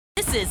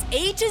This is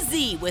A to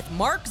Z with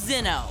Mark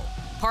Zinno,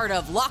 part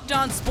of Locked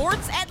On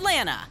Sports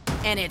Atlanta,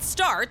 and it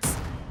starts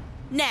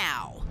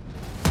now.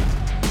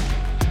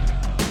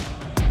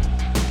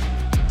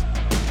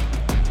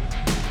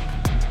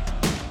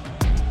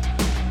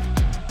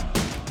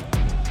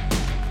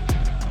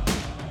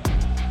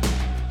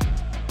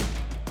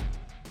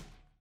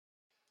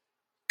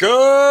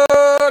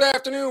 Good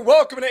afternoon.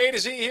 Welcome to A to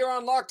Z here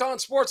on Locked On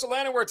Sports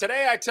Atlanta, where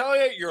today I tell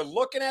you, you're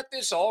looking at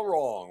this all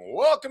wrong.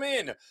 Welcome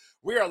in.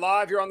 We are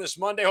live here on this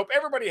Monday. Hope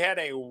everybody had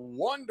a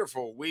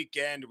wonderful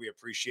weekend. We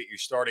appreciate you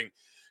starting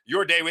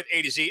your day with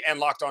A to Z and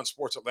Locked On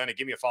Sports Atlanta.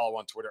 Give me a follow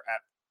on Twitter at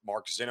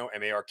Mark Zinno,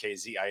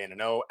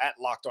 MarkZinno, at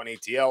Locked On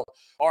ATL,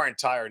 our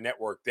entire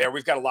network there.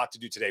 We've got a lot to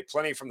do today.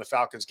 Plenty from the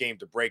Falcons game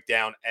to break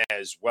down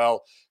as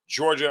well.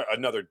 Georgia,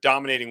 another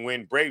dominating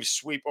win. Braves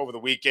sweep over the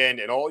weekend,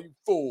 and all you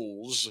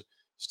fools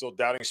still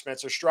doubting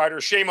Spencer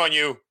Strider, shame on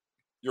you.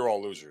 You're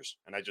all losers.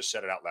 And I just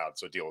said it out loud,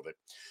 so deal with it.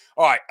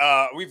 All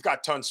right, we've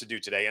got tons to do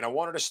today. And I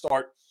wanted to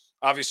start,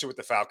 obviously, with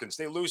the Falcons.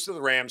 They lose to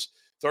the Rams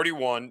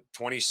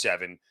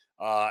 31-27.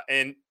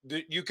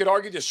 You could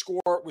argue the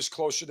score was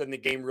closer than the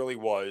game really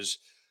was.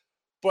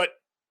 But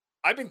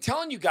I've been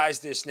telling you guys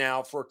this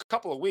now for a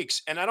couple of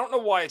weeks, and I don't know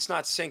why it's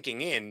not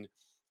sinking in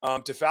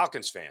to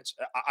Falcons fans.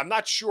 I'm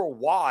not sure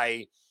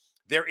why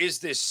there is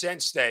this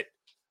sense that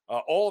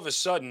all of a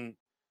sudden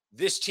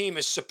this team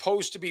is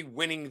supposed to be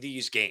winning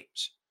these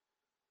games.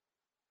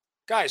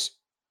 Guys,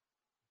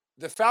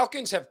 the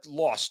Falcons have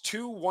lost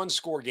 2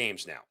 one-score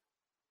games now,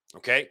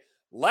 okay?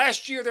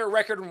 Last year, their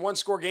record in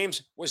one-score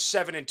games was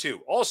 7-2.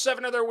 All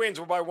 7 of their wins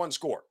were by 1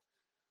 score.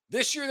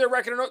 This year, their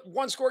record in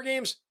one-score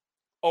games,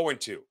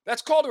 0-2.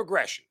 That's called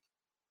regression.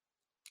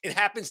 It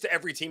happens to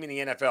every team in the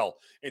NFL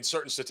in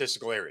certain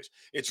statistical areas.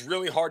 It's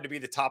really hard to be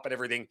the top at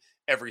everything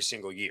every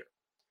single year.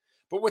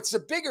 But what's the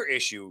bigger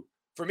issue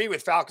for me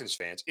with Falcons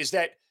fans is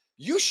that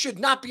you should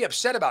not be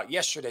upset about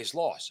yesterday's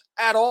loss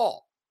at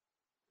all.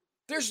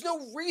 There's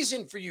no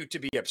reason for you to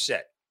be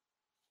upset.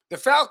 The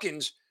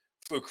Falcons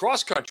flew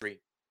cross country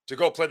to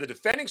go play the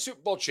defending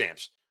Super Bowl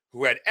champs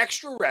who had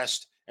extra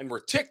rest and were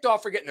ticked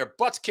off for getting their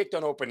butts kicked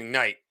on opening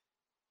night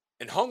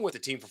and hung with the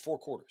team for 4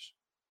 quarters.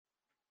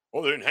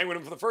 Well, they didn't hang with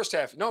them for the first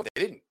half. No,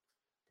 they didn't.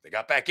 They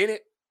got back in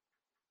it.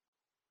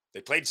 They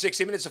played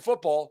 60 minutes of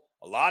football.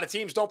 A lot of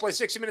teams don't play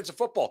 60 minutes of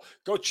football.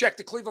 Go check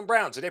the Cleveland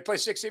Browns. Did they play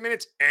 60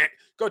 minutes?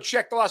 Go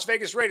check the Las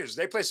Vegas Raiders.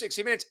 Did they play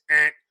 60 minutes?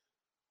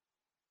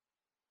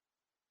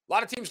 A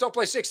lot of teams don't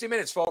play 60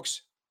 minutes,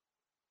 folks.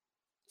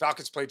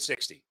 Falcons played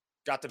 60.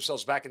 Got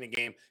themselves back in the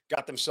game.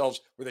 Got themselves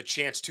with a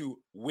chance to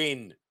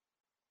win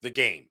the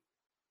game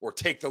or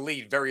take the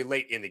lead very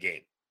late in the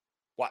game.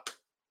 What?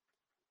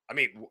 I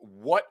mean,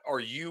 what are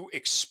you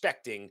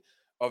expecting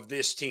of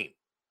this team?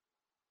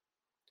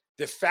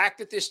 The fact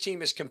that this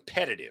team is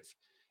competitive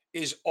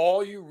is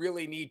all you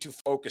really need to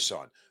focus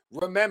on.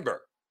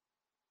 Remember,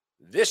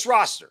 this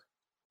roster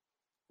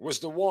was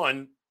the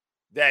one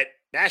that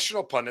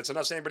national pundits, I'm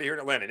not saying anybody here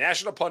in Atlanta,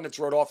 national pundits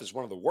wrote off as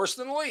one of the worst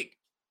in the league.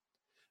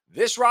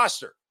 This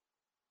roster,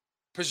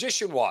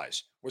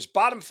 position-wise, was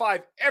bottom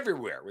 5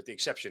 everywhere with the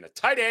exception of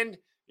tight end,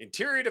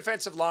 interior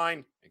defensive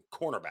line, and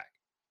cornerback.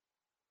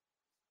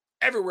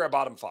 Everywhere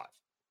bottom 5.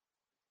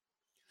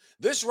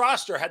 This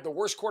roster had the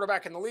worst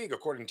quarterback in the league,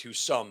 according to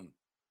some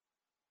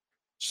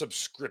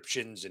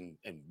subscriptions and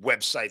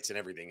websites and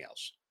everything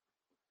else.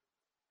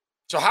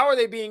 So how are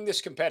they being this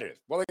competitive?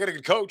 Well, they got a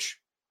good coach.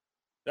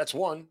 That's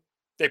 1.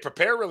 They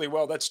prepare really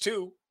well. That's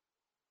 2.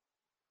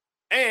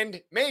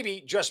 And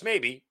maybe, just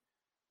maybe,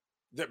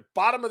 the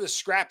bottom of the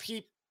scrap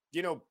heap,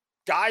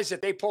 guys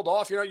that they pulled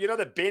off,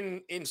 the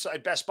bin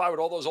inside Best Buy with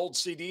all those old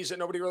CDs that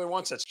nobody really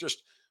wants. That's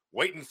just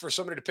waiting for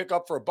somebody to pick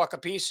up for $1 a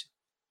piece.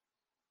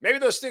 Maybe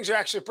those things are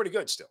actually pretty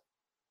good still.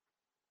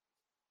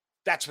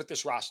 That's what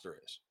this roster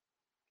is.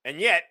 And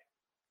yet,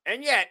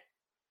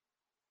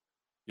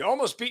 you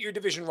almost beat your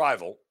division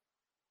rival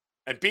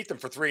and beat them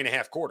for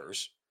 3.5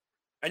 quarters.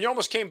 And you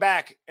almost came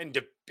back and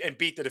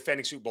beat the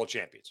defending Super Bowl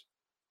champions.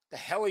 The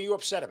hell are you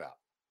upset about?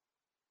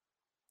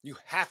 You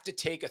have to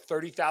take a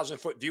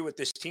 30,000-foot view at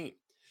this team.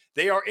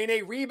 They are in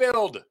a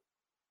rebuild.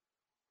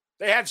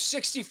 They have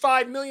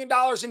 $65 million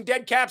in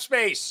dead cap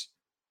space.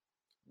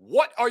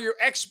 What are your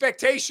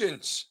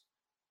expectations?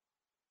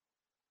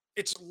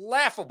 It's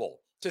laughable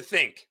to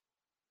think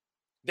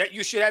that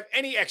you should have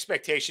any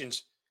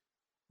expectations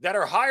that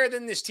are higher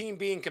than this team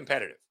being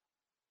competitive.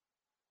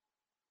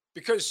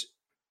 Because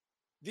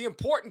the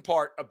important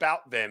part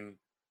about them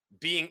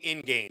being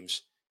in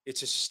games,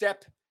 it's a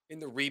step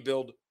in the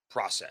rebuild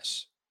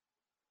process.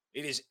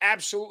 It is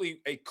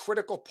absolutely a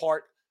critical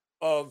part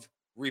of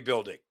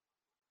rebuilding.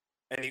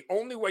 And the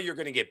only way you're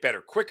going to get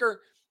better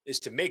quicker is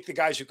to make the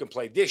guys who can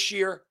play this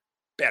year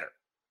better.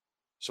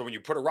 So when you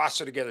put a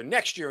roster together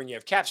next year and you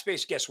have cap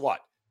space, guess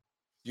what?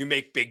 You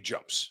make big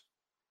jumps.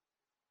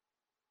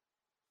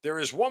 There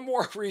is one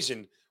more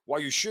reason why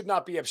you should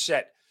not be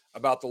upset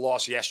about the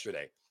loss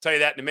yesterday. I'll tell you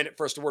that in a minute.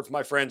 First, a word from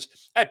my friends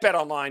at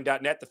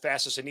betonline.net, the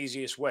fastest and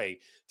easiest way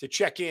to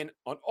check in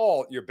on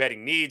all your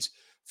betting needs.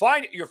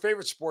 Find your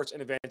favorite sports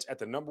and events at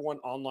the #1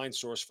 online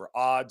source for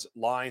odds,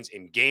 lines,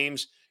 and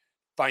games.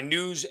 Find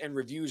news and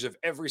reviews of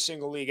every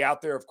single league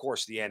out there. Of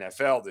course, the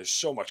NFL. There's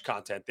so much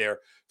content there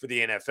for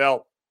the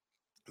NFL.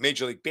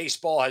 Major League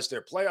Baseball has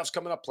their playoffs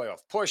coming up, playoff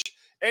push.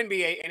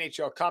 NBA,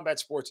 NHL, combat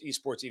sports,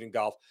 esports, even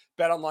golf.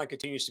 BetOnline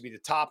continues to be the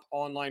top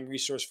online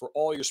resource for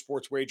all your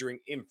sports wagering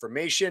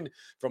information.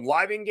 From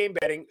live in-game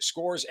betting,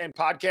 scores, and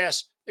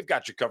podcasts, they've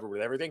got you covered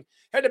with everything.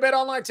 Head to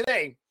BetOnline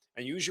today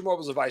and use your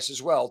mobile device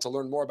as well to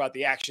learn more about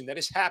the action that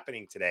is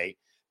happening today.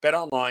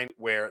 BetOnline,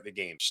 where the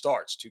game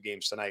starts. 2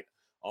 games tonight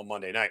on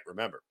Monday night,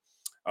 remember.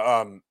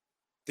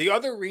 The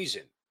other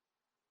reason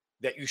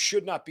that you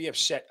should not be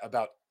upset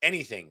about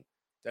anything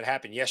that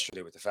happened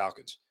yesterday with the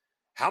Falcons.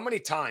 How many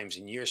times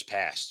in years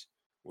past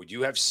would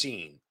you have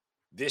seen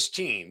this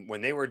team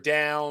when they were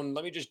down?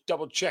 Let me just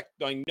double check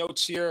my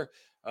notes here.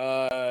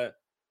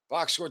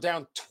 Box score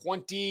down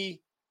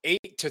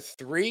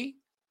 28-3.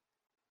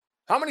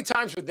 How many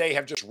times would they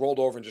have just rolled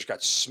over and just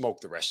got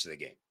smoked the rest of the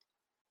game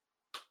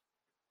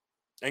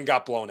and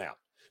got blown out?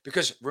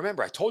 Because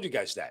remember, I told you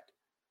guys that.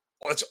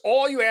 That's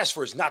all you ask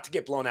for is not to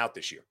get blown out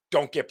this year.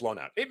 Don't get blown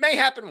out. It may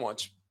happen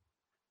once,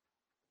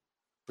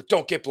 but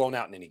don't get blown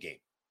out in any game.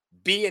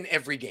 Be in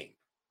every game.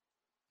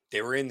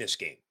 They were in this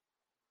game.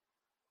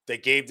 They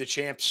gave the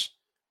champs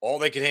all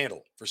they could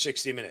handle for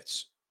 60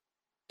 minutes.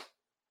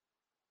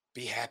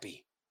 Be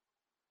happy.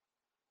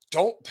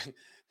 Don't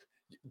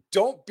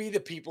be the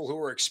people who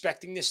are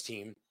expecting this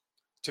team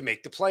to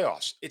make the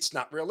playoffs. It's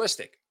not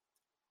realistic.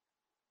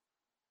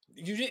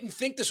 You didn't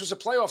think this was a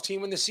playoff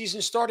team when the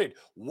season started.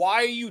 Why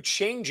are you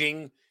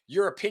changing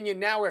your opinion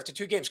now after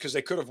 2 games? Because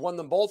they could have won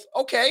them both?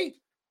 Okay,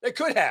 they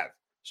could have.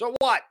 So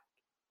what?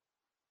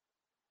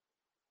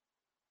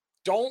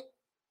 Don't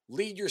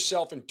lead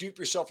yourself and dupe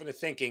yourself into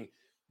thinking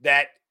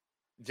that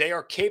they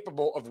are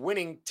capable of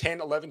winning 10,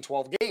 11,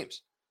 12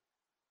 games.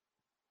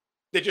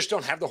 They just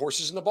don't have the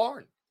horses in the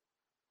barn.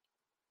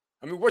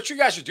 I mean, what you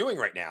guys are doing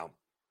right now,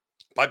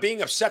 by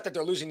being upset that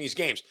they're losing these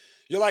games,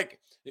 you're like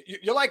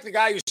the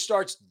guy who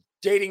starts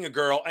dating a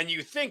girl and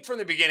you think from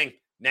the beginning,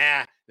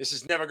 nah, this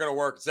is never going to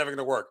work. It's never going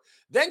to work.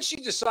 Then she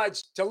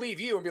decides to leave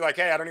you and be like,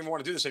 hey, I don't even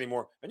want to do this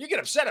anymore. And you get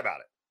upset about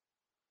it.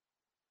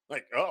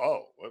 Like,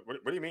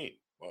 what do you mean?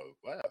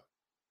 Well,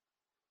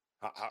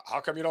 how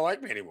come you don't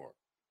like me anymore?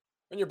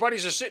 And your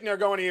buddies are sitting there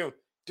going to you,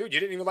 dude, you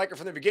didn't even like her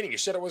from the beginning. You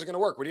said it wasn't going to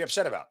work. What are you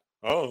upset about?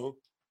 Oh,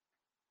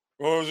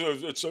 well,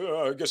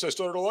 I guess I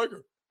started to like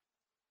her.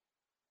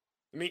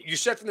 I mean, you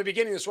said from the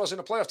beginning this wasn't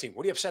a playoff team.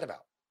 What are you upset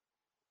about?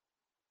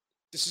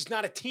 This is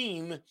not a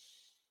team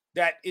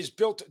that is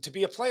built to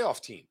be a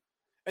playoff team.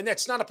 And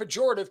that's not a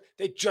pejorative.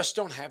 They just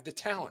don't have the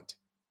talent.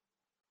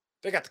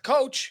 They got the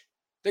coach.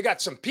 They got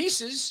some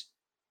pieces.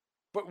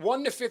 But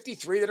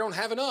 1-53, they don't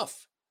have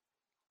enough.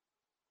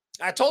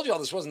 I told you all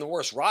this wasn't the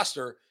worst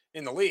roster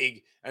in the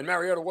league, and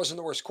Mariota wasn't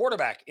the worst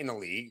quarterback in the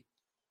league.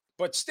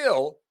 But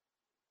still,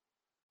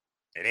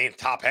 it ain't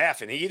top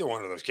half in either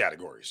one of those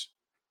categories.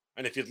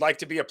 And if you'd like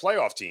to be a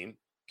playoff team,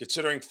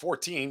 considering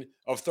 14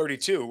 of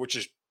 32, which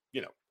is,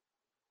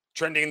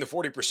 trending in the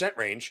 40%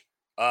 range,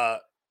 you're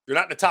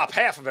not in the top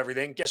half of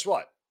everything. Guess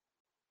what?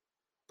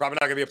 Probably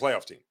not going to be a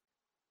playoff team.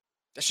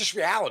 That's just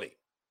reality.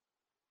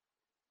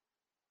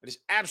 It is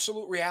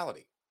absolute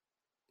reality.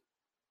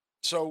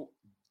 So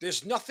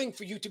there's nothing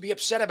for you to be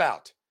upset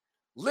about.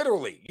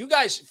 Literally, you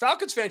guys,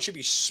 Falcons fans should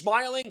be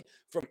smiling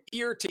from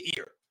ear to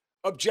ear,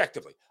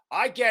 objectively.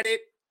 I get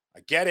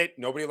it.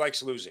 Nobody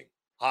likes losing.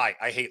 Hi,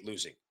 I hate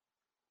losing.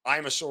 I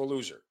am a sore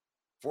loser.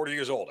 40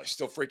 years old. I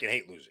still freaking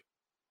hate losing.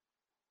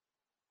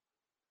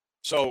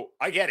 So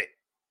I get it.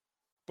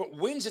 But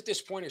wins at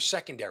this point are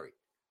secondary.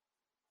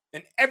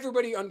 And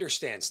everybody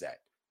understands that.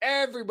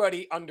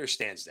 Everybody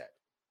understands that.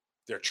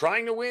 They're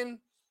trying to win.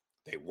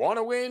 They want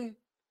to win.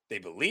 They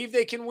believe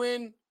they can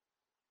win.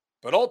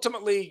 But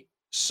ultimately,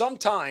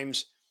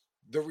 sometimes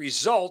the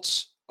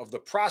results of the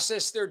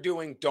process they're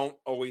doing don't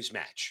always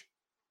match.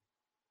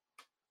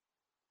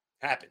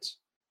 Happens.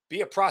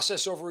 Be a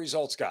process over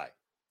results guy.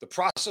 The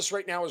process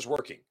right now is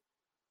working.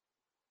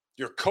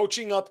 You're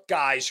coaching up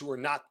guys who are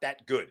not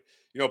that good.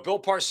 Bill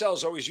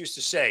Parcells always used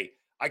to say,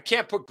 I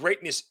can't put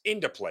greatness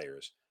into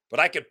players, but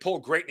I could pull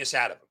greatness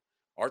out of them.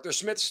 Arthur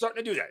Smith's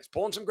starting to do that. He's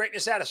pulling some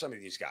greatness out of some of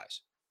these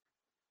guys.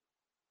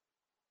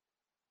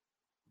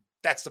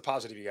 That's the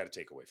positive you got to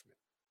take away from it.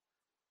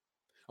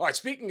 All right,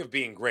 speaking of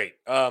being great,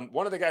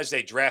 one of the guys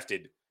they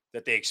drafted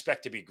that they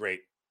expect to be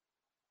great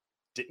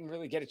didn't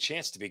really get a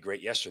chance to be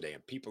great yesterday,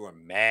 and people are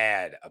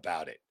mad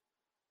about it.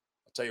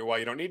 I'll tell you why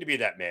you don't need to be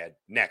that mad.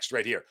 Next,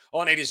 right here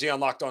on A to Z on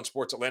Locked On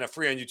Sports Atlanta,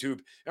 free on YouTube,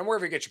 and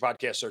wherever you get your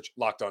podcast, search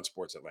Locked On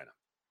Sports Atlanta.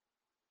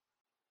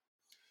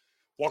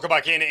 Welcome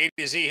back in to A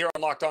to Z here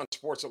on Locked On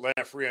Sports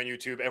Atlanta, free on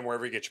YouTube, and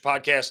wherever you get your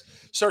podcast.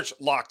 Search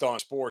Locked On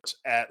Sports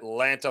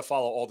Atlanta.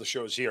 Follow all the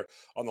shows here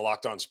on the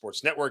Locked On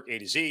Sports Network. A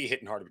to Z,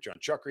 Hitting Harder with John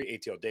Chuckery,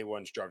 ATL Day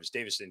Ones, Jarvis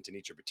Davison,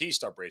 Tanisha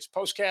Batiste, our Braves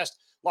Postcast,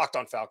 Locked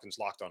On Falcons,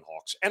 Locked On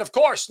Hawks. And of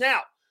course,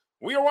 now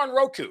we are on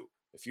Roku.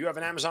 If you have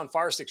an Amazon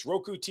Fire Sticks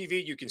Roku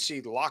TV, you can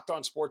see Locked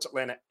On Sports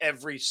Atlanta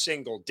every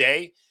single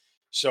day.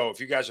 So if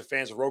you guys are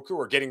fans of Roku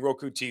or getting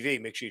Roku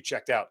TV, make sure you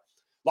check out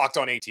Locked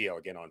On ATL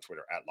again on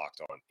Twitter at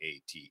Locked On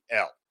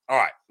ATL. All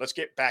right, let's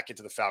get back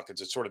into the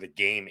Falcons. It's sort of the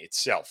game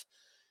itself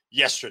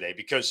yesterday,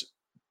 because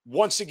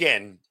once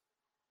again,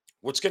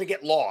 what's going to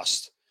get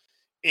lost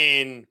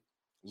in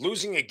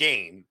losing a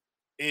game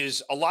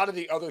is a lot of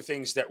the other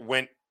things that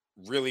went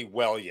really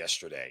well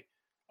yesterday,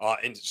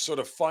 and sort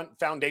of fun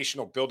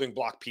foundational building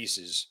block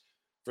pieces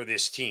for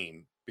this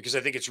team, because I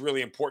think it's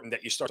really important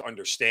that you start to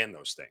understand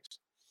those things.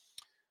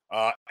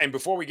 And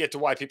before we get to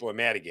why people are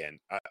mad again,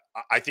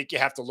 I think you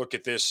have to look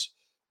at this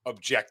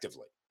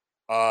objectively.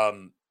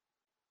 Um,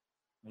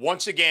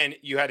 Once again,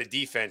 you had a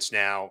defense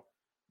now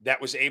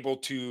that was able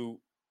to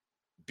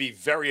be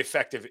very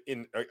effective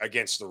in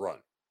against the run.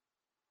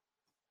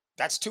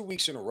 That's 2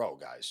 weeks in a row,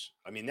 guys.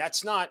 I mean,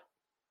 that's not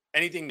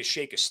anything to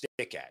shake a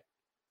stick at.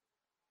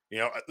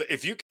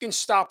 If you can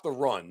stop the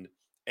run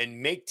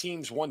and make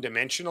teams one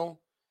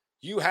dimensional,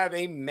 you have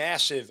a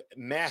massive,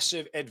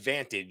 massive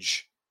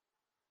advantage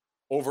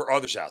over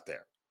others out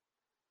there.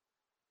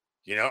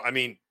 I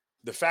mean,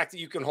 the fact that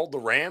you can hold the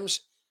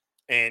Rams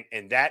and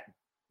that,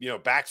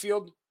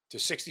 backfield to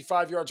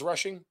 65 yards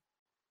rushing,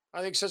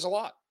 I think says a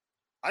lot.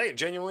 I think it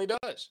genuinely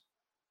does.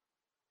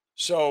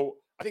 So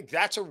I think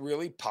that's a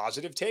really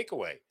positive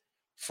takeaway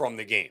from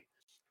the game.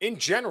 In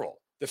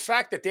general, the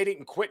fact that they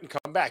didn't quit and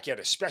come back, you had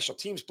a special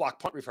teams block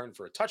punt return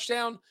for a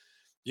touchdown.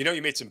 You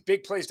made some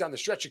big plays down the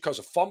stretch. You caused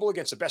a fumble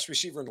against the best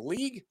receiver in the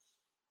league.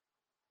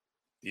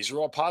 These are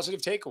all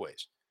positive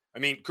takeaways. I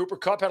mean, Cooper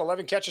Kupp had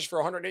 11 catches for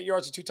 108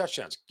 yards and 2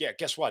 touchdowns. Yeah,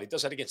 guess what? He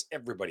does that against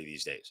everybody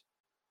these days.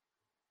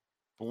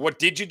 But what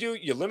did you do?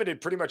 You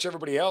limited pretty much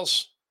everybody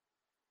else.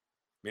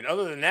 I mean,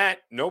 other than that,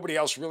 nobody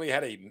else really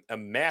had a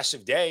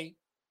massive day.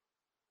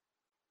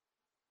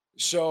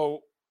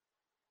 So,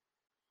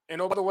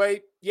 and oh, by the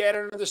way, you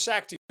added another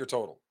sack to your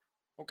total.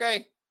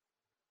 Okay.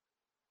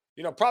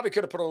 Probably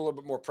could have put a little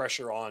bit more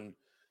pressure on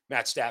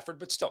Matt Stafford,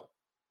 but still.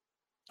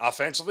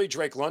 Offensively,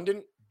 Drake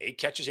London, 8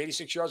 catches,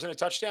 86 yards, and a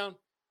touchdown.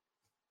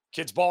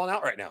 Kid's balling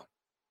out right now.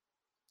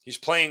 He's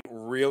playing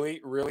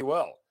really, really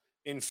well.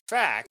 In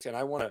fact, and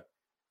I want to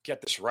get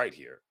this right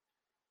here,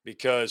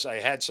 because I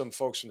had some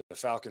folks from the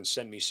Falcons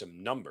send me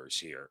some numbers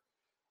here.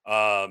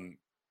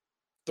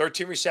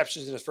 13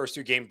 receptions in his first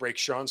 2 game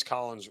breaks Sean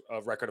Collins'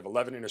 record of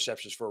 11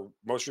 interceptions for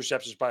most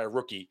receptions by a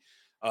rookie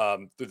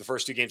through the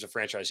first 2 games of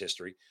franchise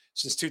history.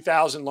 Since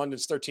 2000,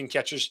 London's 13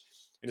 catches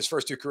in his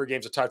first 2 career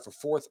games are tied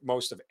for 4th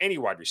most of any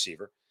wide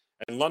receiver.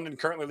 And London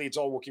currently leads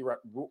all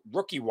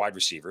rookie wide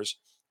receivers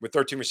with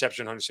 13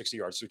 receptions, 160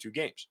 yards through 2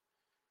 games.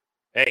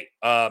 Hey,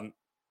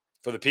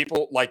 for the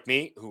people like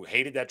me who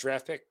hated that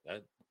draft pick,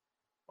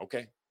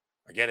 okay,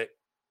 I get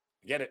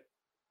it.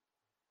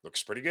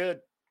 Looks pretty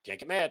good. Can't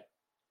get mad.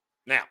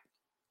 Now,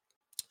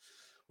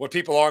 what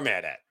people are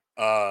mad at,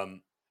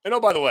 and oh,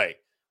 by the way,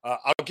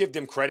 I'll give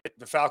them credit,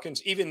 the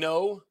Falcons, even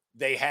though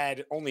they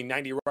had only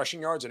 90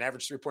 rushing yards and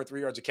averaged 3.3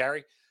 yards a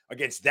carry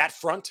against that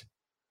front,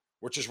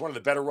 which is one of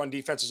the better run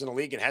defenses in the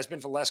league and has been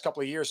for the last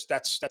couple of years.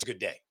 That's a good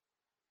day.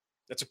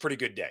 That's a pretty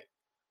good day.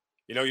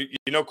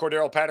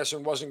 Cordero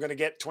Patterson wasn't going to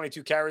get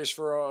 22 carries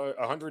for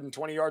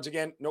 120 yards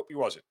again. Nope, he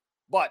wasn't.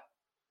 But,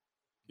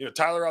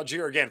 Tyler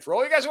Algier, again, for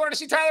all you guys who wanted to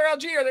see Tyler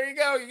Algier, there you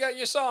go.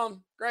 You saw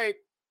him. Great.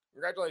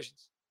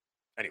 Congratulations.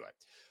 Anyway,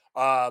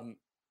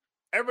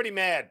 everybody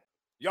mad.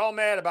 Y'all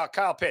mad about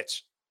Kyle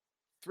Pitts.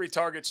 3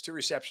 targets, 2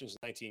 receptions,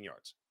 19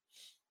 yards.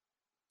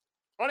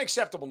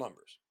 Unacceptable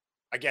numbers.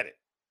 I get it.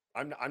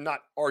 I'm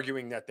not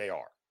arguing that they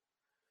are.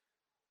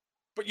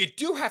 But you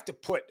do have to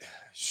put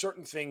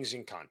certain things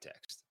in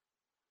context.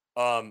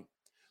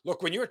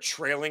 Look, when you're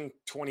trailing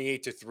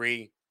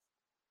 28-3,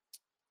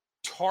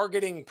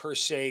 targeting per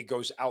se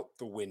goes out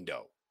the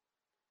window.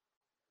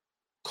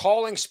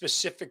 Calling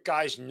specific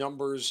guys'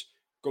 numbers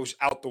goes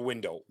out the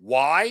window.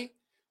 Why?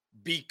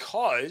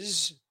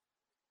 Because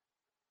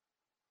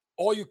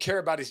all you care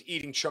about is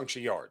eating chunks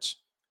of yards.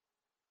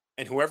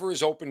 And whoever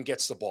is open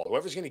gets the ball.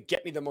 Whoever's going to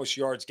get me the most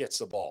yards gets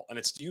the ball. And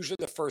it's usually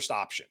the first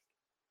option.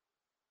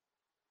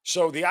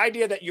 So the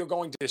idea that you're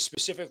going to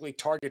specifically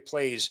target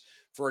plays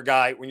for a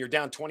guy when you're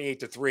down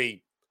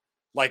 28-3,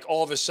 like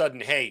all of a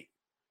sudden, hey,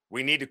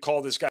 we need to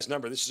call this guy's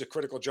number. This is a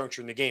critical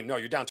juncture in the game. No,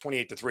 you're down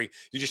 28-3.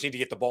 You just need to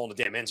get the ball in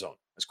the damn end zone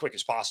as quick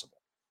as possible.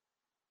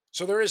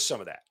 So there is some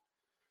of that.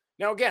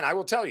 Now, again, I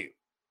will tell you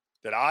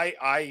that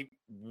I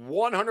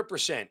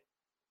 100%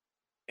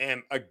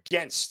 am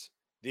against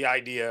the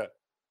idea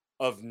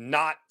of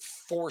not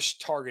force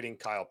targeting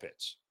Kyle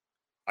Pitts.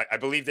 I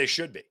believe they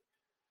should be.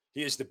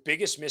 He is the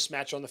biggest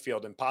mismatch on the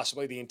field and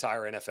possibly the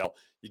entire NFL.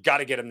 You got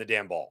to get him the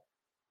damn ball.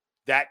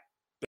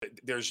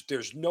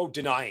 There's no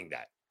denying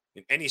that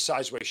in any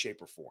size, way,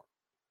 shape, or form.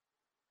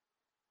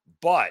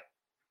 But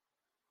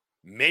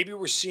maybe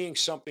we're seeing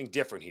something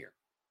different here.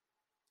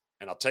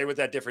 And I'll tell you what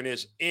that different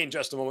is in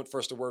just a moment.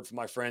 First, a word from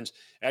my friends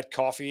at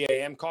Coffee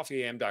AM,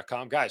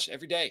 coffeeam.com. Guys,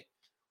 every day,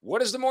 what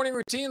does the morning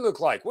routine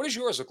look like? What does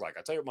yours look like?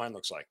 I'll tell you what mine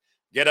looks like.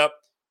 Get up,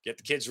 get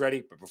the kids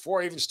ready. But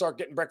before I even start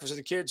getting breakfast with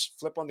the kids,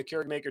 flip on the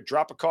Keurig maker,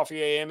 drop a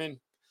Coffee AM in.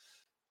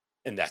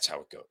 And that's how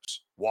it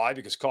goes. Why?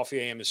 Because Coffee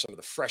AM is some of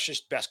the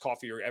freshest, best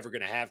coffee you're ever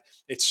going to have.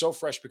 It's so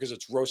fresh because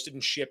it's roasted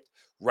and shipped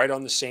right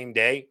on the same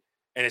day.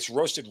 And it's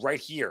roasted right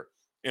here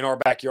in our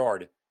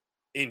backyard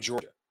in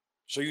Georgia.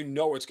 So you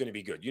know it's going to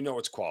be good. You know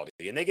it's quality.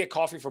 And they get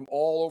coffee from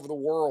all over the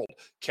world.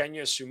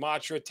 Kenya,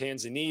 Sumatra,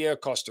 Tanzania,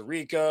 Costa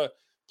Rica,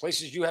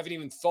 places you haven't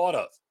even thought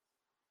of.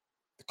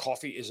 The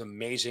coffee is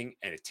amazing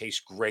and it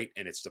tastes great.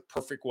 And it's the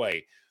perfect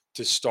way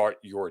to start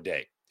your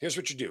day. Here's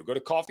what you do. Go to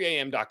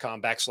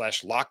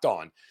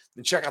coffeeam.com/locked-on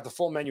and check out the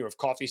full menu of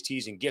coffees,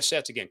 teas, and gift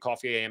sets. Again,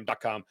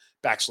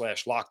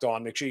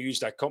 coffeeam.com/locked-on. Make sure you use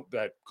that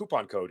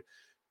coupon code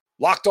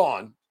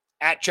locked-on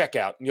at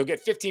checkout, and you'll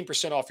get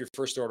 15% off your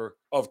first order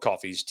of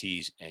coffees,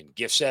 teas, and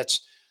gift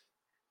sets.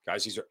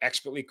 Guys, these are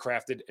expertly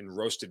crafted and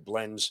roasted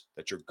blends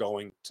that you're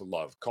going to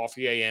love.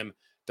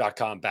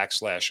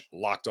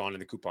 coffeeam.com/locked-on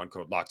and the coupon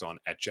code locked-on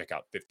at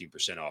checkout,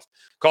 15% off.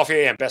 Coffee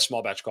AM, best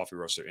small batch coffee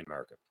roaster in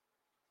America.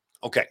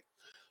 Okay.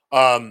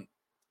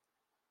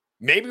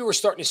 Maybe we're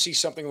starting to see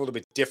something a little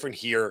bit different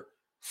here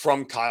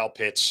from Kyle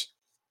Pitts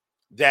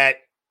that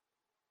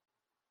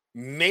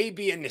may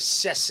be a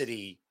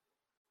necessity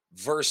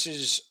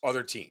versus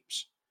other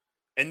teams.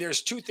 And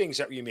there's two things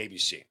that you may be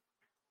seeing.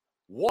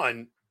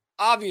 One,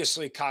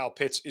 obviously Kyle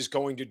Pitts is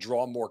going to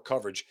draw more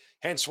coverage,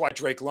 hence why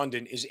Drake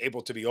London is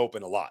able to be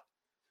open a lot.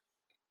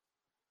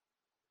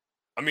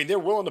 I mean, they're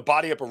willing to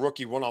body up a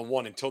rookie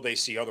one-on-one until they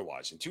see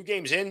otherwise. And 2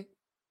 games in,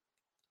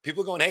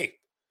 people are going, hey,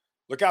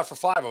 look out for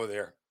 5 over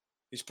there.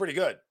 He's pretty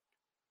good.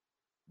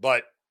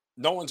 But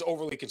no one's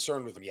overly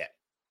concerned with him yet.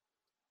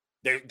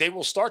 They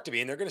will start to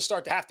be, and they're going to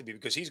start to have to be,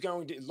 because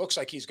it looks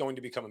like he's going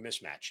to become a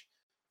mismatch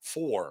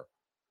for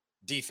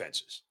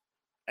defenses.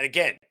 And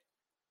again,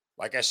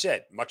 like I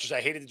said, much as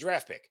I hated the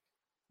draft pick,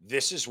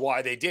 this is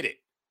why they did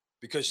it.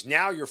 Because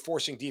now you're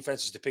forcing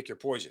defenses to pick your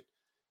poison.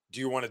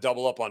 Do you want to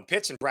double up on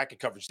Pitts and bracket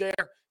coverage there?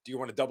 Do you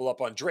want to double up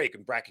on Drake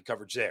and bracket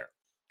coverage there?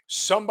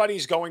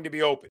 Somebody's going to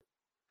be open.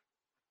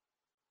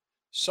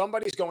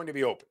 Somebody's going to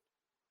be open.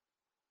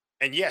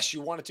 And yes, you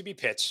want it to be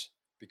Pitts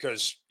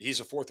because he's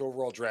a 4th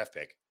overall draft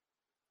pick.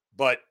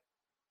 But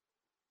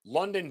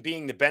London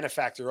being the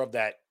benefactor of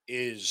that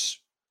is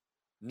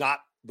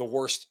not the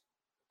worst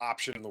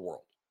option in the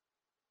world.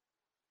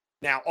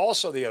 Now,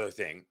 also the other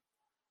thing,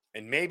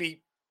 and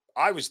maybe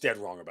I was dead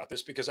wrong about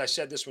this because I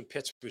said this when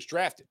Pitts was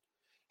drafted.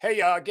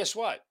 Hey, guess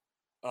what?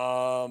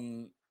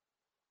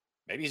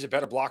 Maybe he's a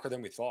better blocker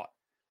than we thought.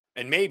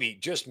 And maybe,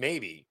 just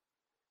maybe,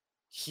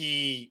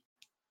 he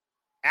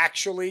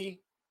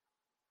actually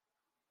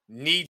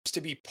needs to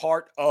be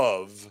part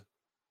of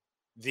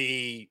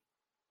the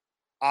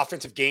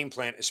offensive game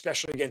plan,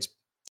 especially against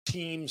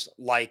teams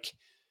like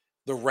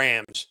the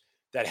Rams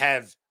that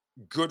have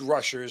good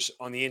rushers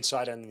on the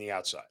inside and on the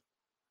outside,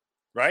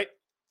 right?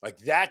 Like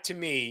that to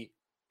me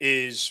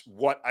is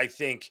what I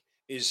think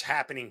is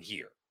happening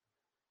here,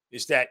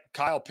 is that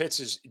Kyle Pitts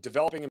is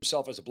developing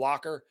himself as a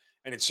blocker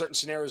and in certain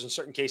scenarios, in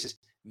certain cases,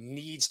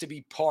 needs to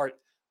be part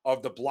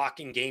of the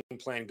blocking game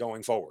plan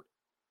going forward.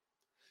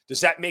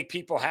 Does that make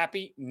people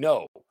happy?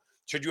 No.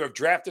 Should you have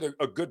drafted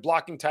a good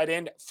blocking tight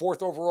end,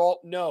 4th overall?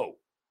 No.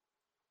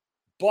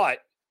 But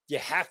you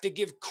have to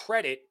give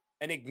credit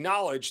and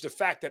acknowledge the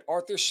fact that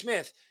Arthur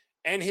Smith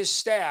and his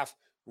staff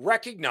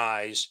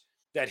recognize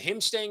that him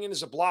staying in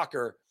as a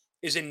blocker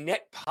is a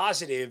net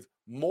positive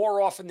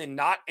more often than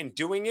not, and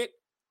doing it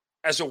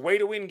as a way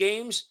to win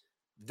games.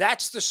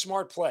 That's the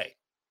smart play.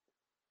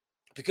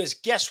 Because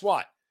guess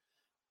what?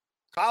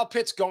 Kyle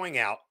Pitts going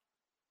out,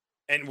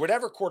 and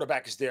whatever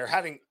quarterback is there,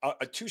 having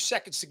a 2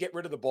 seconds to get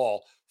rid of the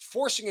ball,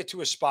 forcing it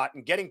to a spot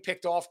and getting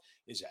picked off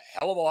is a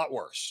hell of a lot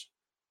worse.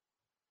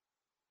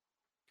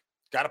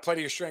 Got to play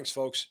to your strengths,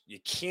 folks. You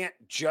can't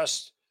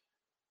just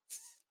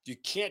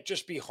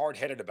be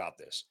hard-headed about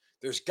this.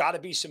 There's got to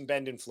be some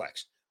bend and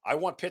flex. I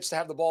want Pitts to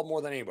have the ball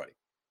more than anybody.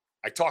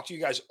 I talked to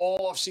you guys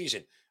all off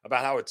season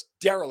about how it's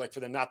derelict for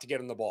them not to get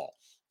him the ball.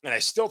 And I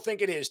still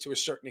think it is to a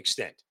certain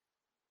extent.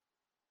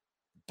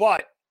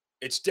 But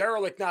it's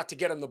derelict not to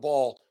get him the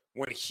ball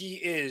when he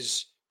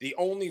is the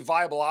only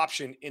viable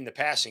option in the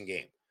passing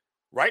game.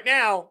 Right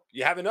now,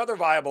 you have another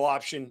viable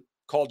option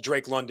called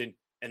Drake London,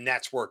 and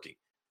that's working.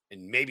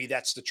 And maybe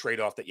that's the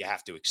trade-off that you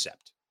have to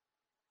accept.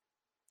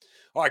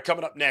 All right,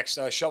 coming up next,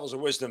 Shovels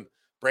of Wisdom,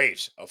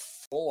 Braves, a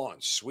full-on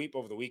sweep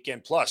over the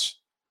weekend. Plus,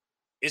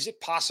 is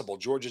it possible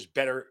Georgia's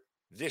better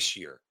this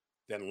year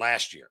than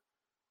last year?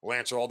 We'll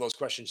answer all those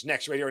questions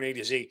next, right here on A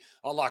to Z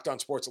on Locked On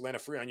Sports Atlanta,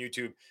 free on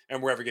YouTube,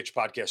 and wherever you get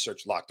your podcast,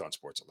 search Locked On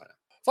Sports Atlanta.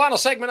 Final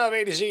segment of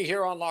A to Z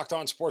here on Locked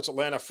On Sports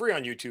Atlanta, free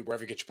on YouTube,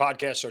 wherever you get your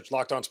podcast, search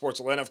Locked On Sports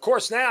Atlanta. Of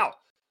course, now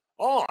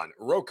on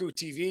Roku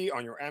TV,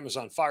 on your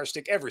Amazon Fire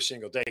Stick, every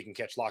single day you can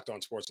catch Locked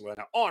On Sports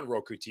Atlanta on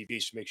Roku TV,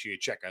 so make sure you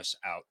check us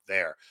out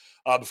there.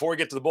 Before we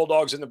get to the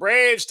Bulldogs and the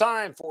Braves,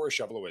 time for a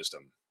Shovel of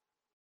Wisdom.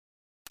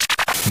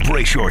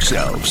 Brace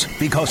yourselves,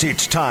 because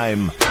it's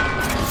time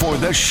for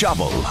the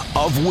Shovel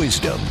of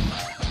Wisdom.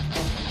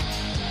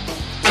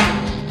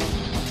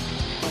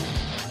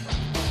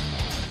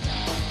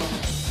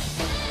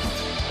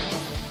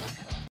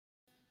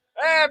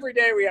 Every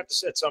day we have to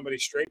set somebody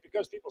straight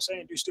because people say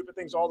and do stupid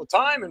things all the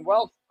time. And,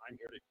 well, I'm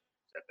here to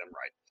set them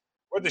right.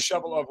 With the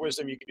shovel of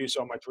wisdom, you can do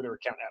so on my Twitter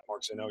account at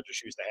Mark Zinno.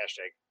 Just use the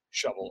hashtag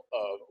shovel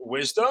of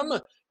wisdom.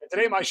 And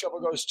today my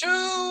shovel goes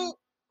to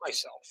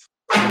myself.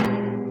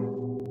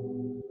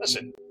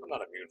 Listen, I'm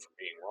not immune from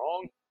being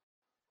wrong.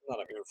 I'm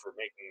not immune from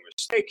making a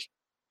mistake.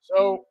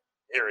 So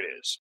here it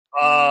is.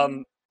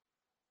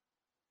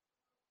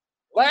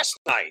 Last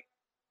night,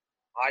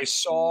 I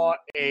saw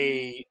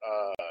a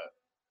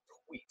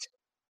tweet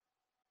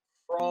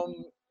from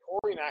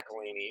Tori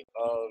McElhaney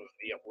of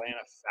the Atlanta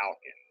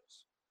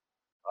Falcons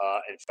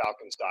and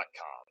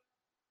Falcons.com.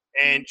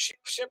 And she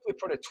simply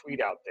put a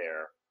tweet out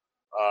there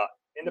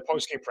in the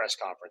postgame press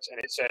conference, and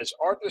it says,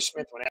 Arthur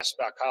Smith, when asked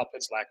about Kyle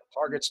Pitts' lack of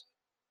targets,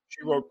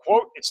 she wrote,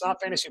 quote, "It's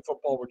not fantasy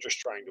football. We're just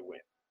trying to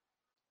win."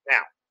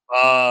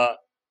 Now,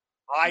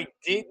 I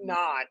did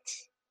not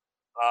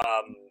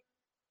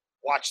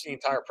watch the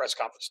entire press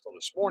conference until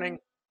this morning.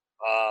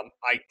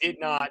 I did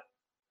not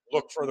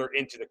look further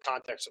into the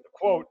context of the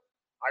quote.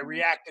 I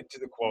reacted to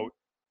the quote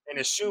and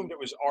assumed it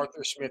was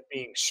Arthur Smith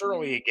being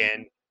surly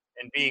again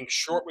and being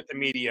short with the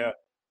media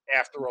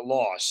after a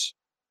loss.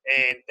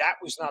 And that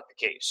was not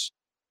the case.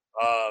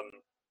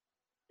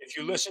 If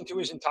you listen to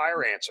his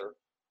entire answer,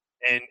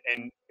 and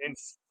in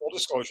full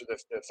disclosure,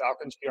 the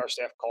Falcons PR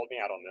staff called me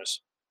out on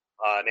this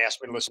and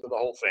asked me to listen to the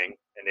whole thing,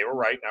 and they were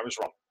right, and I was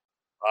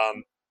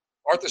wrong.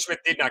 Arthur Smith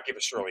did not give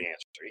a surly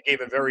answer. He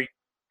gave a very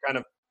kind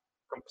of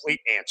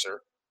complete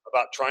answer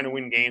about trying to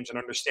win games and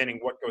understanding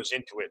what goes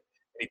into it.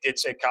 And he did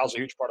say Kyle's a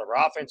huge part of our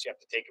offense. You have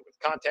to take it with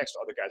context.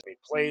 Other guys made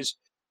plays.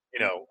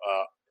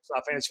 It's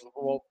not fantasy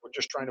football. We're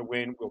just trying to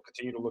win. We'll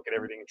continue to look at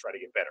everything and try to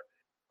get better.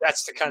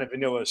 That's the kind of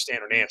vanilla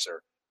standard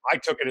answer. I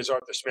took it as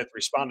Arthur Smith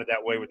responded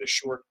that way with a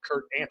short,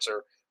 curt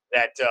answer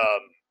that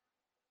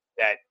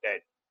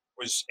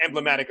was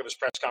emblematic of his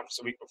press conference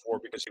the week before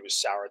because he was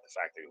sour at the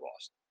fact that he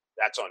lost.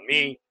 That's on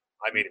me.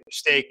 I made a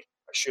mistake.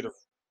 I should have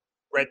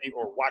read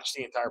or watched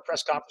the entire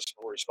press conference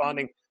before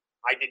responding.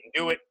 I didn't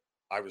do it.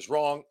 I was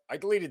wrong. I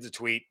deleted the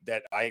tweet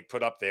that I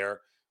put up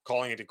there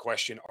calling into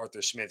question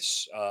Arthur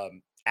Smith's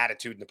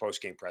attitude in the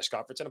post-game press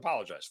conference and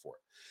apologized for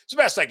it. It's the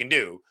best I can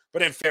do.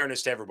 But in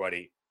fairness to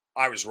everybody,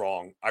 I was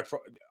wrong.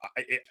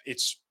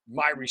 It's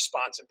my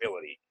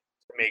responsibility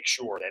to make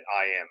sure that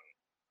I am,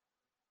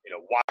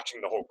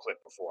 watching the whole clip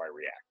before I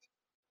react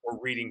or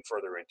reading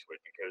further into it,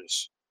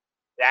 because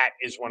that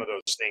is one of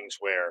those things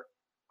where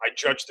I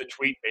judged the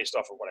tweet based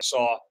off of what I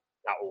saw,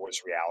 not what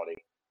was reality,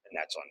 and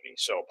that's on me.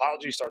 So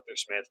apologies to Arthur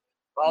Smith,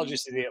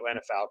 apologies to the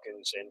Atlanta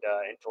Falcons and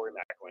Tori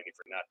McElhaney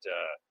for not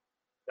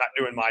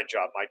doing my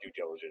job, my due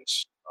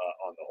diligence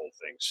on the whole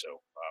thing. So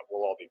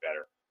we'll all be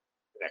better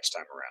the next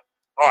time around.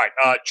 All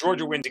right,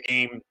 Georgia wins a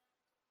game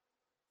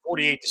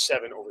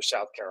 48-7 over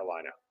South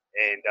Carolina,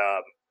 and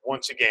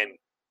once again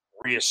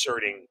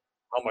reasserting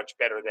how much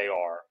better they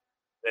are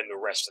than the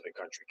rest of the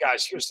country.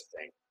 Guys, here's the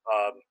thing.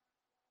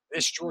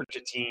 This Georgia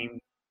team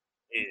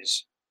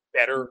is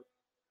better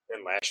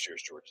than last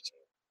year's Georgia team.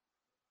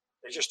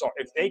 They just are.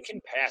 If they can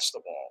pass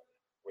the ball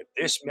with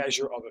this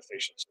measure of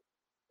efficiency,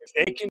 if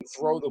they can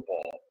throw the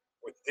ball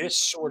with this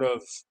sort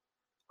of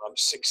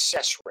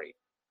success rate,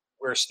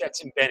 where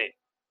Stetson Bennett,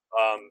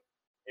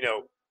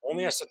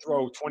 only has to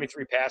throw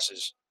 23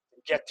 passes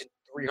to get to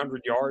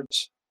 300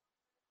 yards,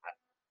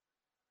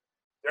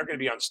 they're going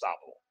to be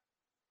unstoppable.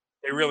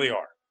 They really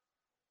are.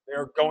 They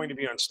are going to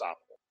be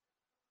unstoppable.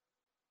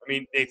 I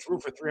mean, they threw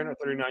for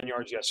 339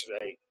 yards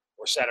yesterday,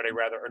 or Saturday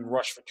rather, and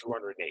rushed for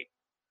 208.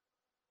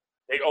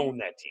 They own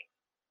that team.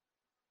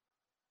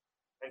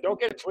 And don't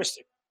get it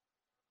twisted.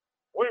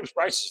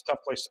 Williams-Brice is a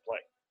tough place to play.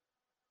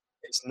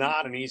 It's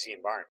not an easy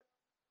environment.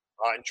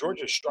 And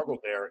Georgia struggled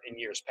there in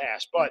years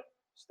past, but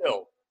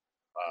still,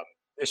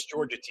 this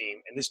Georgia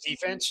team and this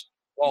defense,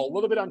 while a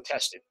little bit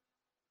untested,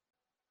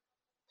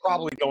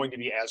 probably going to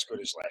be as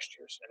good as last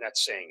year's, and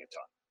that's saying a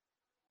ton.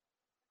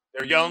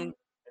 They're young,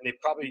 and they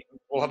probably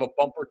will have a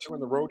bump or two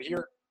in the road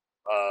here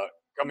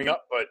coming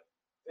up, but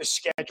this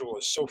schedule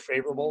is so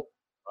favorable.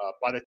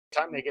 By the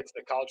time they get to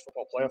the college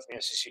football playoff and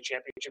the SEC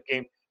championship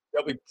game,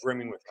 they'll be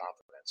brimming with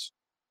confidence.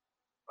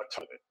 A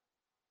ton of it.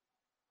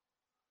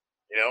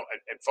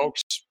 And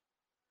folks,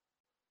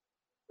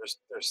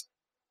 there's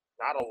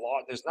not a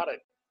lot. There's not a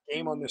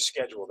game on this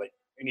schedule that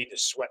you need to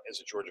sweat as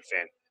a Georgia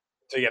fan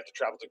until you have to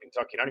travel to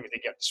Kentucky. I don't even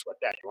think you have to sweat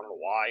that. You want to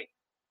know why?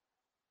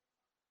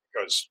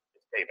 Because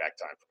it's payback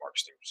time for Mark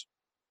Stoops.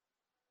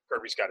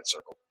 Kirby's got it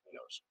circled. He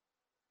knows.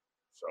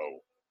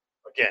 So,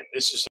 again,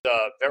 this is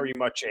very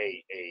much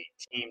a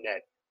team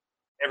that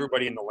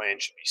everybody in the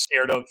land should be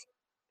scared of.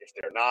 If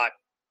they're not,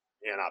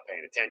 they're not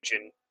paying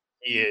attention.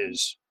 He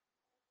is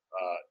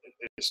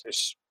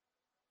this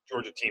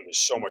Georgia team is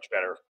so much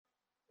better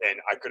than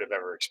I could have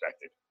ever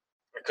expected,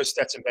 because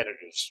Stetson Bennett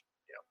is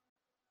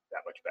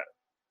that much better.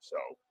 So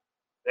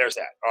there's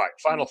that. All right,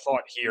 final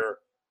thought here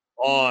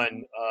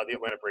on the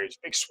Atlanta Braves.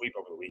 Big sweep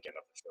over the weekend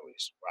of the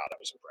Phillies. Wow, that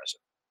was impressive,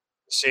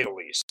 to say the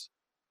least.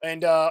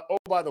 And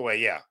by the way,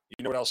 you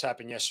know what else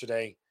happened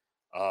yesterday?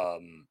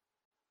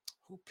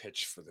 Who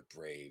pitched for the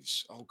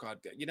Braves? Oh God,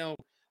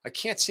 I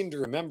can't seem to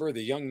remember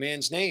the young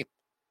man's name.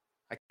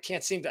 I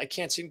can't seem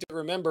to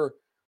remember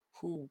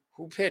who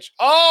pitched.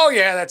 Oh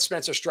yeah, that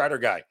Spencer Strider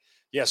guy.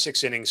 Yeah,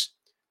 6 innings,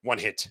 1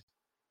 hit,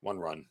 1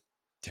 run,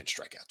 10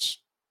 strikeouts.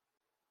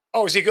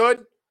 Oh, is he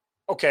good?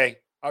 Okay,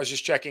 I was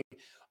just checking.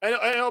 I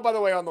know. By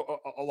the way,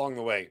 along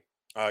the way,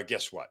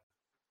 guess what?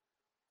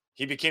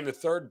 He became the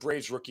 3rd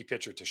Braves rookie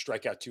pitcher to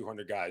strike out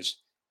 200 guys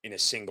in a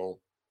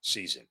single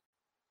season.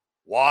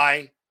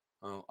 Why?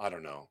 Oh, I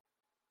don't know.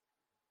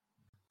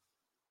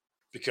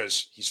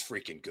 Because he's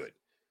freaking good.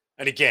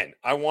 And again,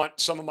 I want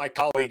some of my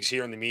colleagues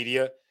here in the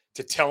media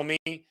to tell me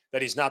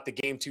that he's not the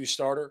game 2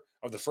 starter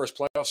of the first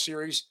playoff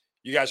series.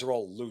 You guys are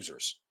all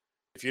losers.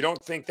 If you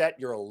don't think that,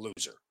 you're a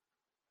loser.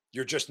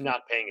 You're just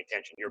not paying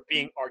attention. You're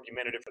being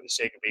argumentative for the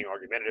sake of being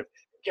argumentative.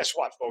 Guess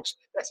what, folks?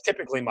 That's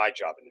typically my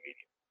job in the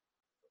media.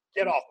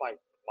 Get off my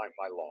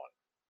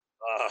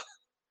lawn.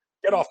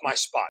 Get off my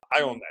spot.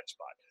 I own that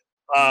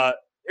spot.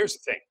 Here's the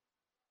thing.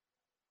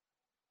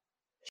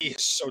 He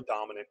is so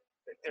dominant.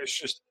 And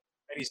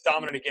he's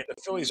dominant again.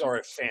 The Phillies are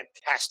a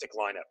fantastic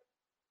lineup.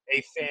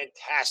 A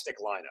fantastic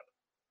lineup.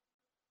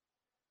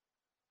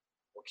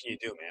 What can you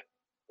do, man?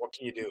 What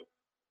can you do?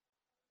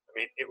 I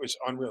mean, it was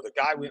unreal. The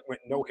guy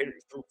went no hitter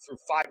through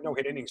 5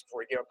 no-hit innings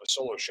before he gave up a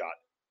solo shot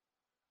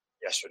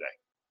yesterday.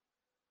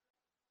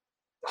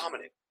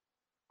 Dominant.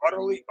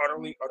 Utterly,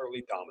 utterly,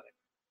 utterly dominant.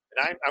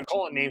 And I'm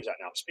calling names out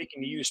now. I'm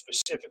speaking to you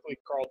specifically,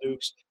 Carl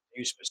Dukes, to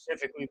you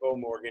specifically, Bo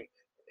Morgan,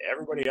 to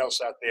everybody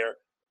else out there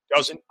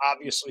doesn't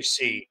obviously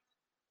see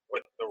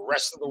what the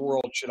rest of the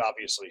world should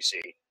obviously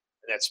see,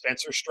 and that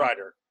Spencer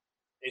Strider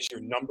is your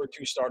number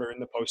 2 starter in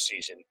the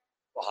postseason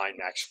behind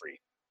Max Fried.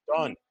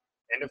 Done.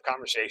 End of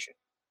conversation.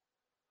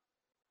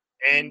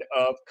 End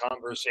of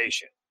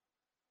conversation.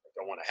 I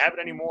don't want to have it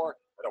anymore.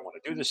 I don't want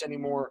to do this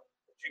anymore.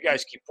 But you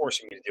guys keep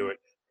forcing me to do it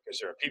because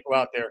there are people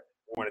out there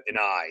who want to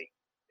deny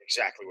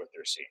exactly what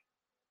they're seeing.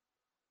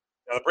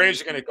 Now, the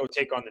Braves are going to go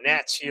take on the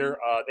Nats here.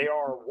 They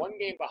are 1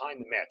 game behind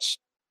the Mets,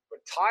 but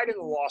tied in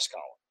the loss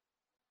column.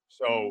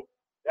 So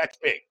that's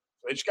big.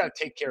 So they just got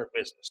to take care of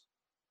business.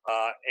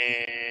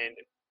 And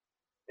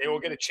they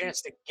will get a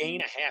chance to gain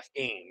a half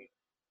game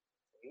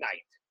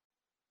tonight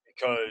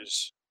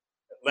because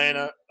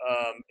Atlanta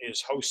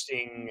is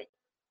hosting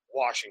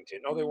Washington.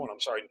 No, they won't. I'm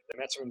sorry. The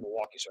Mets are in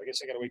Milwaukee, so I guess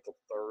they got to wait till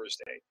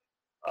Thursday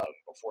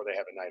before they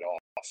have a night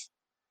off.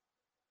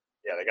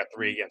 Yeah, they got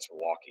 3 against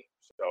Milwaukee.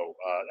 So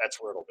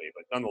that's where it'll be.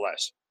 But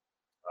nonetheless,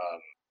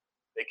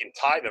 they can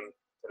tie them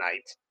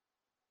tonight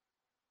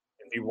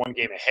and be 1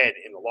 game ahead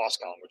in the loss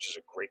column, which is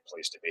a great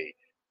place to be.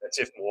 That's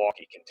if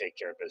Milwaukee can take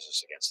care of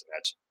business against the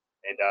Mets.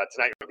 And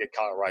tonight we'll get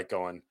Kyle Wright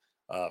going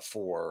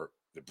for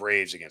the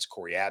Braves against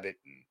Corey Abbott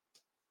and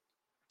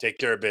take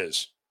care of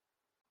biz.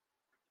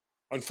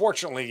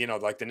 Unfortunately,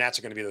 like the Nats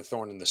are going to be the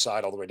thorn in the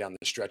side all the way down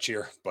the stretch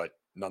here, but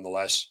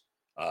nonetheless,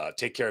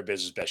 take care of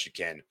biz as best you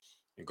can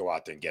and go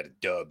out there and get it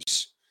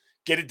dubs.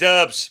 Get it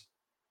dubs.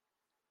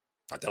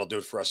 That'll do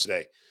it for us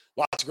today.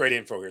 Lots of great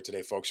info here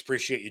today, folks.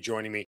 Appreciate you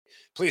joining me.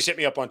 Please hit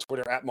me up on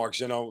Twitter at Mark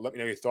Zinno. Let me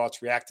know your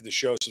thoughts. React to the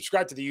show.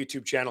 Subscribe to the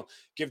YouTube channel.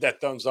 Give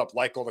that thumbs up.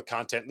 Like all the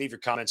content. Leave your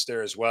comments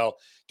there as well.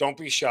 Don't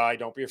be shy.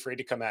 Don't be afraid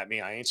to come at me.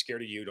 I ain't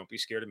scared of you. Don't be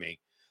scared of me.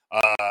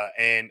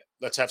 And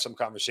let's have some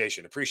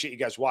conversation. Appreciate you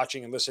guys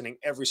watching and listening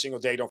every single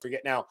day. Don't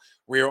forget now,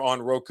 we are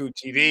on Roku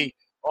TV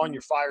on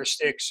your Fire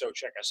Stick. So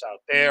check us out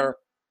there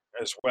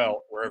as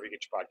well, wherever you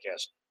get your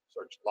podcast.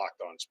 Search Locked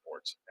On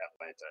Sports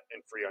Atlanta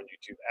and free on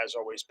YouTube. As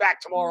always,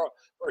 back tomorrow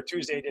for a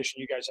Tuesday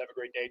edition. You guys have a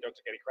great day. Don't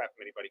take any crap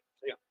from anybody.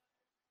 See ya.